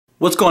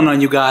What's going on,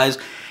 you guys?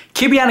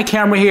 Kid Behind the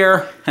Camera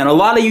here, and a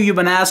lot of you've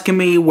been asking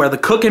me where the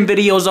cooking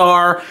videos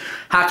are.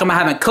 How come I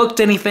haven't cooked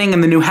anything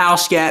in the new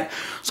house yet?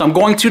 So I'm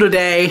going to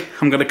today.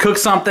 I'm gonna cook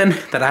something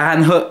that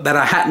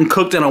I hadn't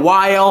cooked in a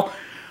while.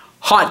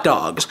 Hot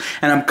dogs,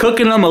 and I'm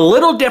cooking them a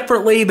little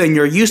differently than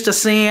you're used to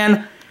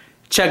seeing.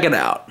 Check it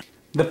out.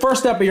 The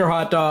first step of your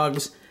hot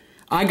dogs,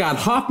 I got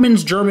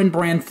Hoffman's German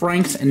brand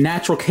Franks and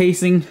natural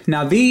casing.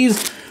 Now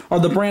these are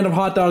the brand of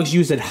hot dogs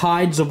used at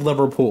Hyde's of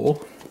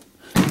Liverpool.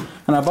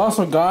 And I've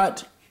also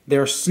got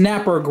their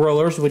Snapper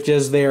Grillers, which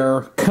is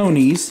their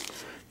conies.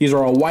 These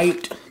are a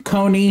white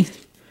coney.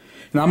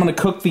 And I'm going to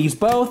cook these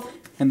both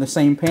in the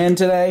same pan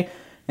today.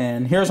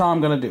 And here's how I'm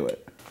going to do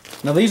it.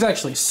 Now these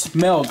actually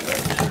smell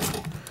good.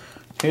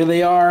 Here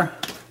they are.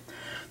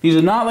 These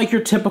are not like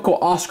your typical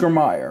Oscar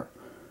Mayer.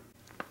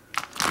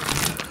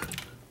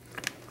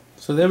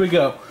 So there we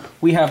go.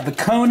 We have the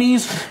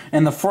conies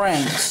and the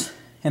Franks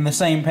in the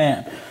same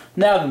pan.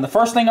 Now then, the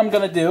first thing I'm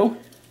going to do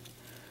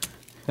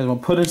is I'm going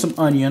to put in some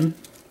onion.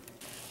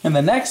 And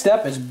the next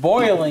step is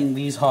boiling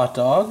these hot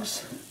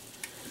dogs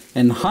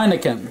in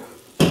Heineken.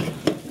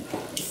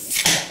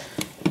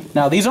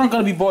 Now these aren't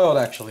going to be boiled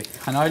actually.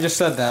 I know I just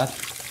said that.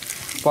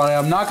 But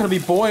I'm not going to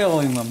be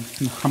boiling them.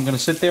 I'm going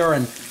to sit there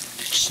and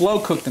slow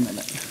cook them in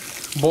it.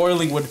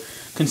 Boiling would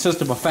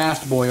consist of a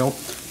fast boil.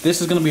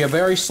 This is going to be a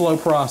very slow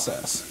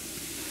process.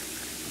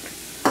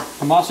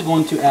 I'm also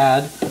going to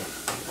add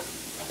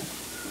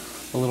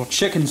a little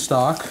chicken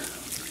stock.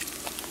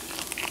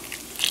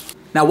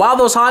 Now while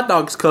those hot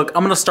dogs cook,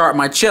 I'm going to start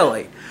my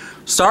chili.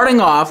 Starting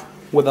off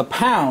with a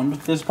pound,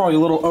 this is probably a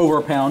little over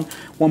a pound,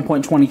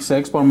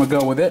 1.26, but I'm going to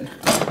go with it.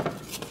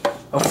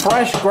 A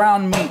fresh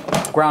ground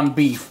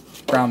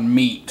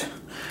meat.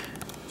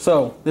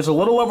 So there's a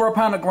little over a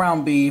pound of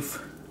ground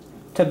beef.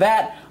 To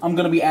that, I'm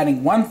going to be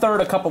adding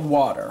 1/3 a cup of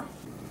water.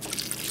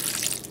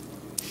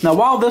 Now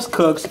while this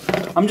cooks,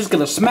 I'm just going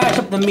to smash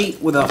up the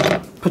meat with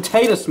a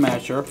potato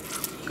smasher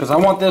because I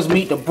want this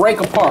meat to break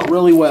apart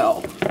really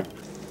well.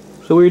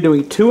 So we're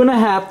doing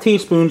 2½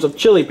 teaspoons of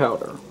chili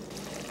powder,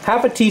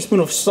 1/2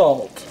 teaspoon of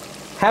salt,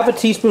 1/2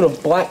 teaspoon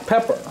of black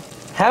pepper,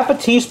 1/2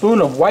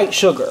 teaspoon of white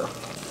sugar,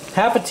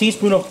 1/2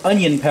 teaspoon of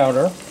onion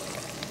powder,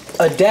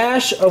 a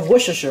dash of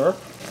Worcestershire,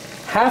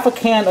 1/2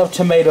 can of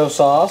tomato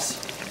sauce,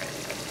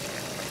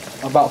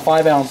 about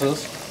 5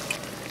 ounces,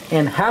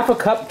 and 1/2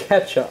 cup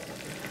ketchup.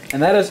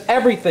 And that is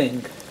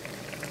everything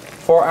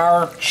for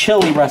our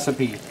chili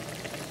recipe.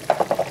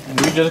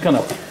 And we're just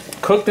gonna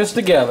cook this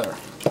together.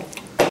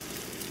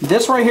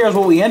 This right here is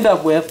what we end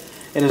up with.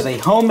 It is a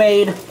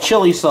homemade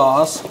chili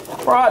sauce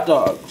for hot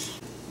dogs.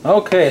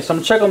 Okay, so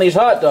I'm checking these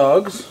hot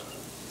dogs.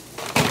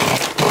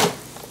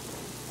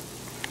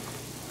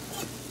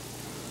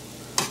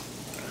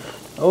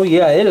 Oh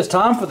yeah, it is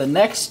time for the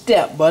next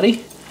step,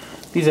 buddy.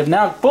 These have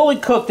now fully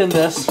cooked in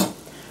this.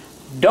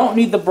 Don't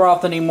need the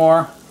broth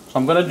anymore, so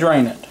I'm going to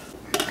drain it.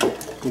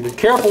 Be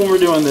careful when we're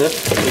doing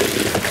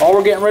this. All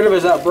we're getting rid of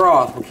is that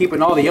broth. We're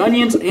keeping all the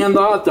onions and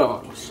the hot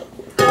dogs.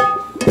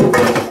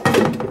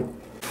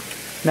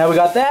 Now we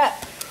got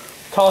that.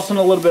 Toss in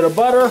a little bit of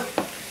butter,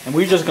 and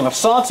we're just going to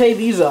saute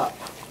these up.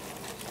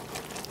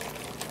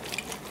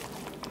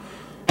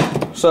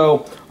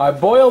 So I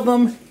boiled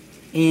them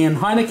in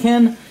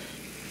Heineken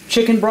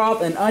chicken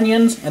broth and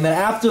onions, and then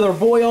after they're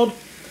boiled,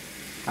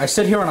 I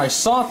sit here and I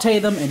saute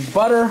them in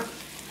butter.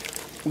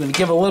 I'm going to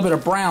give a little bit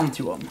of brown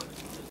to them.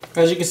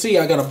 As you can see,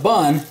 I got a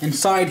bun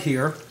inside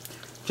here,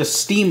 just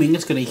steaming.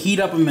 It's going to heat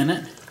up a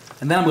minute,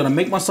 and then I'm going to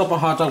make myself a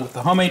hot dog with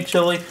the homemade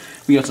chili.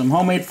 We got some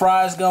homemade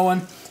fries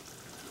going.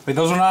 Wait,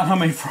 those are not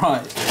homemade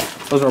fries.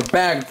 Those are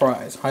bagged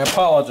fries. I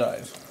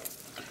apologize.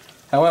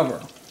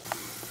 However,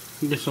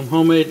 get some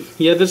homemade.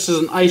 Yeah, this is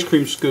an ice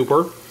cream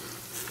scooper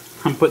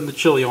I'm putting the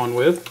chili on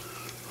with.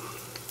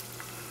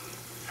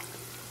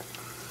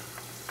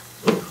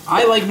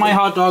 I like my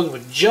hot dogs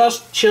with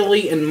just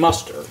chili and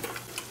mustard.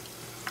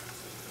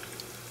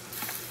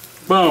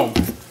 Boom.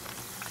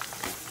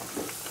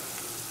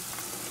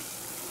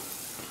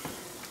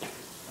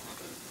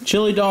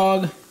 Chili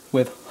dog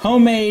with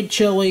homemade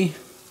chili.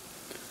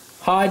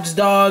 Hyde's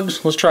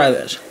dogs. Let's try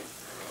this.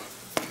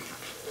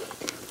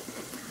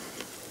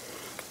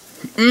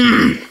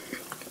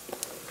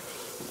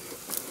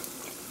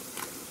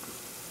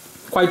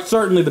 Quite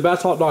certainly the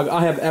best hot dog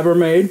I have ever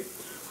made.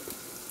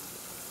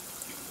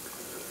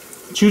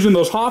 Choosing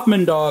those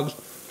Hoffman dogs,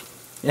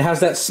 it has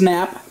that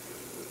snap.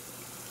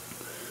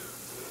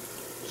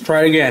 Let's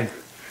try it again.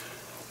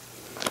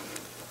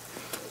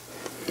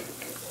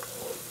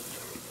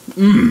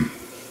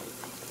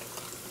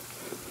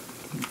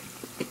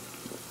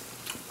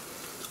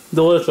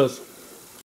 Delicious.